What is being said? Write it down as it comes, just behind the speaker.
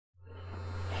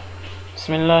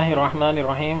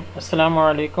Bismillahirrahmanirrahim. Assalamu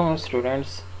alaikum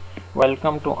students.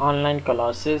 Welcome to online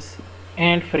classes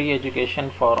and free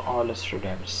education for all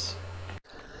students.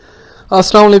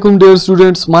 अस्सलाम वालेकुम dear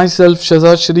students, my self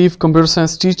Shahzad Sharif computer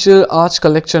science teacher. आज का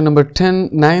lecture number 10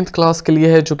 ninth class के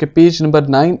लिए है, जो कि पेज नंबर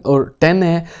 9 और 10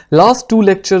 है। लास्ट 2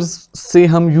 लेक्चर्स से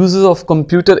हम uses of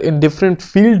computer in different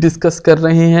field discuss कर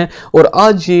रहे हैं और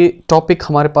आज ये टॉपिक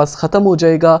हमारे पास ख़त्म हो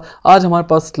जाएगा। आज हमारे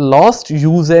पास लास्ट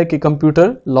यूज़ है कि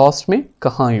कंप्यूटर लास्ट में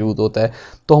कहाँ यूज़ होता है।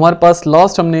 तो हमारे पास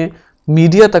लास्ट हमने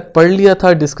मीडिया तक पढ़ लिया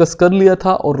था, डिस्कस कर लिया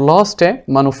था, और लास्ट है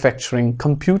manufacturing.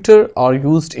 Computer are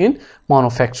used in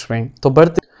manufacturing. तो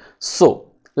बढ़ते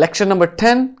lecture number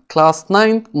 10 class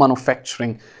 9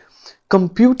 manufacturing.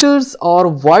 Computers are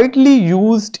widely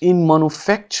used in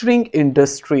manufacturing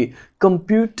industry.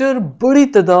 Computer बड़ी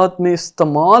तादाद में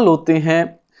इस्तेमाल होते हैं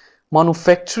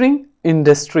मैन्युफैक्चरिंग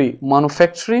इंडस्ट्री,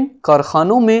 मैन्युफैक्चरिंग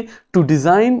कारखानों में, to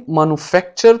design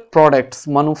manufacture products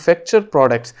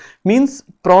means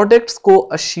products को,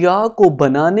 अशिया को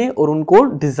बनाने और उनको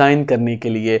डिज़ाइन करने के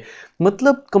लिए।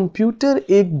 मतलब कंप्यूटर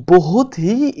एक बहुत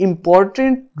ही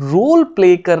इम्पॉर्टेंट रोल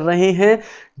प्ले कर रहे हैं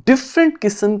डिफरेंट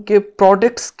किस्म के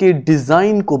प्रोडक्ट्स के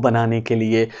डिज़ाइन को बनाने के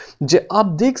लिए। जो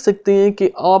आप देख सकते हैं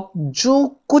कि आप जो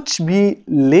कुछ भी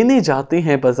लेने जाते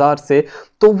हैं बाज़ार से,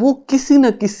 तो वो किसी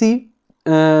न किसी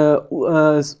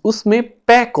उसमें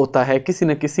पैक होता है, किसी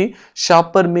न किसी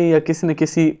शॉपर में या किसी न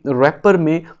किसी रैपर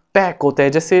में पैक होता है।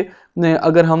 जैसे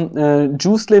अगर हम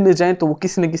जूस लेने जाएं तो वो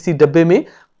किसी न किसी डब्बे में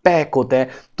पैक होता है।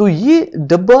 तो ये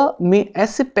डब्बा में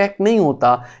ऐसे पैक नहीं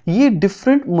होता, ये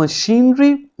डिफरेंट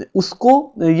मशीनरी,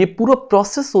 उसको ये पूरा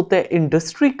प्रोसेस होता है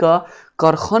इंडस्ट्री का,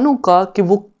 कारखानों का, कि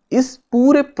वो इस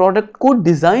पूरे प्रोडक्ट को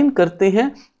डिज़ाइन करते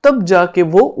हैं, तब जाके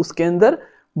वो उसके अंदर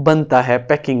बनता है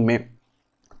पैकिंग में।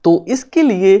 तो इसके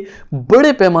लिए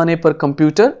बड़े पैमाने पर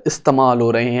कंप्यूटर इस्तेमाल हो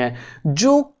रहे हैं।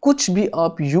 जो कुछ भी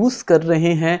आप यूज़ कर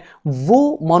रहे हैं वो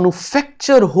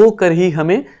मैन्युफैक्चर होकर ही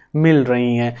हमें मिल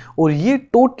रही हैं, और ये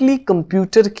टोटली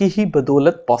कंप्यूटर की ही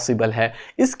बदौलत पॉसिबल है।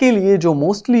 इसके लिए जो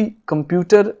मोस्टली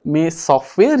कंप्यूटर में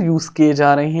सॉफ्टवेयर यूज़ किए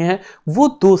जा रहे हैं वो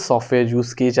 2 सॉफ्टवेयर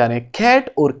यूज़ किए जा रहे हैं, कैड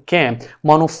और कैम,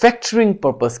 मैन्युफैक्चरिंग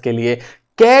पर्पस के लिए।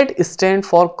 CAD stand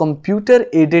for computer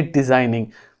aided designing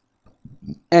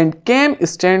and cam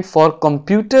stand for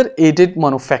computer aided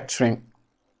manufacturing.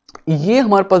 ये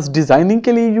हमारे पास डिजाइनिंग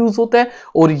के लिए यूज होता है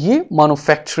और ये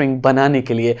मैन्युफैक्चरिंग बनाने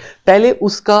के लिए। पहले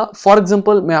उसका, फॉर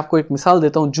एग्जांपल मैं आपको एक मिसाल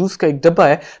देता हूं, जूस का एक डब्बा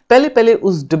है, पहले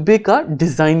उस डब्बे का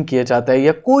डिजाइन किया जाता है।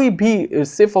 या कोई भी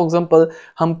से फॉर एग्जांपल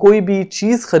हम कोई भी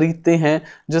चीज खरीदते हैं,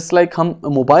 जस्ट लाइक हम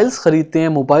मोबाइल्स खरीदते हैं,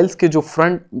 मोबाइल्स के जो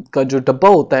फ्रंट का जो डब्बा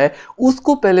होता है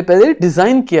उसको पहले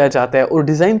डिजाइन किया जाता है, और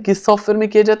डिजाइन किस सॉफ्टवेयर में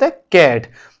किया जाता है? CAD,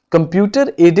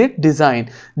 computer aided design.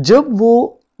 जब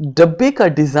वो डब्बे का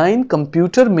डिजाइन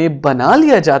कंप्यूटर में बना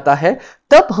लिया जाता है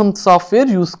तब हम सॉफ्टवेयर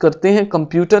यूज करते हैं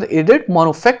कंप्यूटर एडेड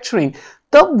मैन्युफैक्चरिंग।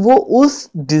 तब वो उस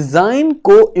डिजाइन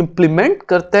को इंप्लीमेंट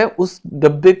करता है उस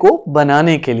डब्बे को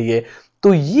बनाने के लिए।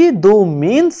 तो ये 2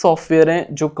 मेन सॉफ्टवेयर हैं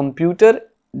जो कंप्यूटर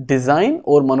डिजाइन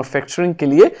और मैन्युफैक्चरिंग के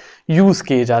लिए यूज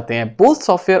किए जाते हैं। Both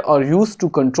software are used to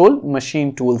control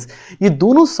machine tools. ये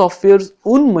दोनों सॉफ्टवेयर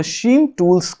उन मशीन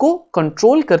टूल्स को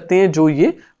कंट्रोल करते हैं जो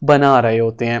ये बना रहे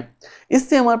होते हैं।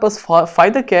 इससे हमारे पास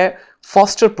फायदा क्या है?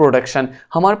 फास्टर प्रोडक्शन,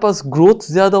 हमारे पास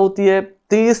ग्रोथ ज्यादा होती है,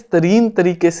 तेज तरीन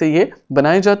तरीके से ये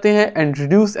बनाए जाते हैं, एंड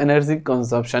रिड्यूस एनर्जी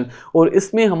कंजप्शन, और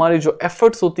इसमें हमारे जो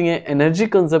एफर्ट्स होती हैं, एनर्जी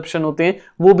कंजप्शन होते हैं,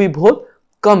 वो भी बहुत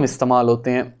कम इस्तेमाल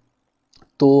होते हैं।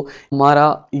 तो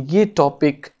हमारा ये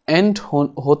टॉपिक एंड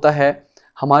होता है।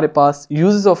 हमारे पास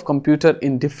uses of computer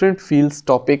in different fields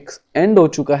topic and हो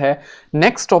चुका है।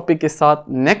 नेक्स्ट टॉपिक के साथ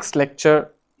नेक्स्ट लेक्चर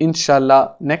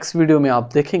इंशाल्लाह नेक्स्ट वीडियो में आप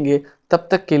देखेंगे। तब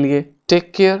तक के लिए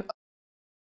टेक केयर।